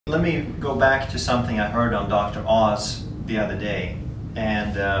Let me go back to something I heard on Dr. Oz the other day.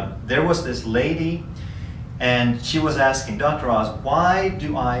 And there was this lady, and she was asking, Dr. Oz, why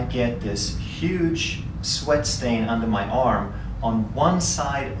do I get this huge sweat stain under my arm on one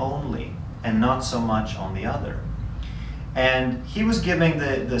side only and not so much on the other? And he was giving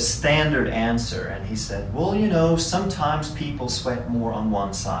the standard answer, and he said, well, you know, sometimes people sweat more on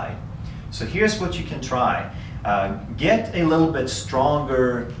one side. So here's what you can try. Get a little bit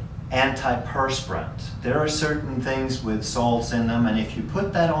stronger antiperspirant. There are certain things with salts in them, and if you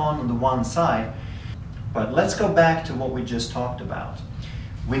put that on the one side, but let's go back to what we just talked about.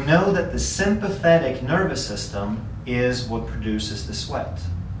 We know that the sympathetic nervous system is what produces the sweat.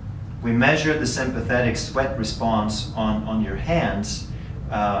 We measure the sympathetic sweat response on your hands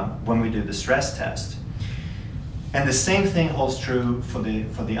when we do the stress test. And the same thing holds true for the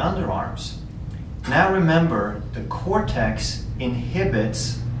underarms. Now remember, the cortex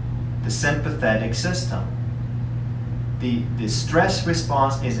inhibits the sympathetic system. The stress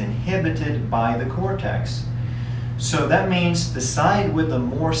response is inhibited by the cortex. So that means the side with the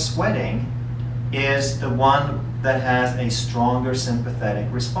more sweating is the one that has a stronger sympathetic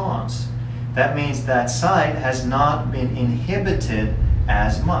response. That means that side has not been inhibited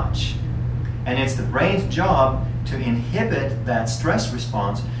as much. And it's the brain's job to inhibit that stress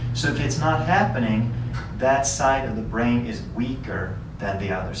response, so if it's not happening, that side of the brain is weaker than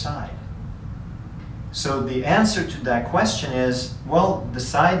the other side. So the answer to that question is, well, the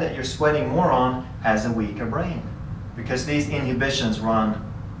side that you're sweating more on has a weaker brain, because these inhibitions run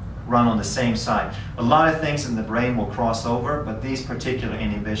on the same side. A lot of things in the brain will cross over, but these particular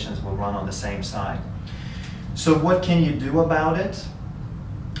inhibitions will run on the same side. So what can you do about it?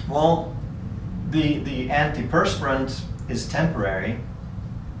 Well, the antiperspirant is temporary.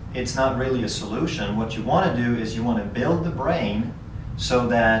 It's not really a solution. What you want to do is you want to build the brain so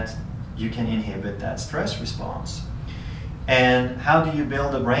that you can inhibit that stress response. And how do you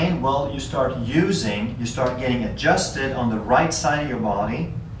build the brain? Well, you start getting adjusted on the right side of your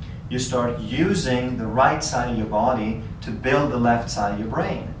body. You start using the right side of your body to build the left side of your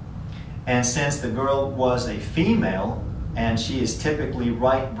brain. And since the girl was a female and she is typically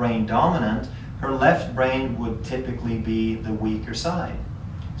right brain dominant, her left brain would typically be the weaker side.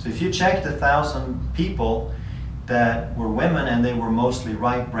 So if you checked 1,000 people that were women and they were mostly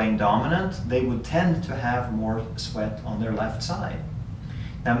right brain dominant, they would tend to have more sweat on their left side.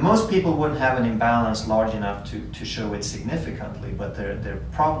 Now, most people wouldn't have an imbalance large enough to show it significantly, but there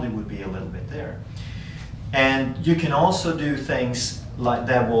probably would be a little bit there. And you can also do things like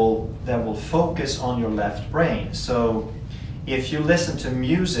that will focus on your left brain. So if you listen to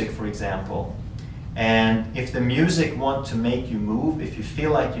music, for example, and if the music wants to make you move, if you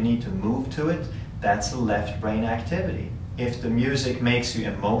feel like you need to move to it, that's a left brain activity. If the music makes you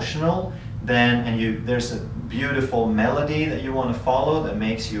emotional, then there's a beautiful melody that you want to follow that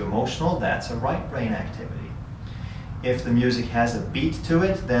makes you emotional, that's a right brain activity. If the music has a beat to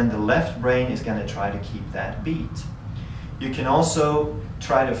it, then the left brain is going to try to keep that beat. You can also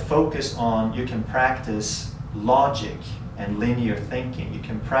try to focus on, you can practice logic and linear thinking. You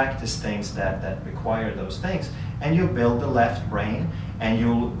can practice things that require those things, and you'll build the left brain, and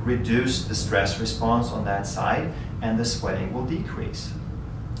you'll reduce the stress response on that side, and the sweating will decrease.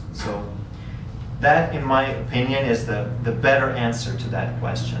 So that, in my opinion, is the better answer to that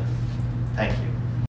question. Thank you.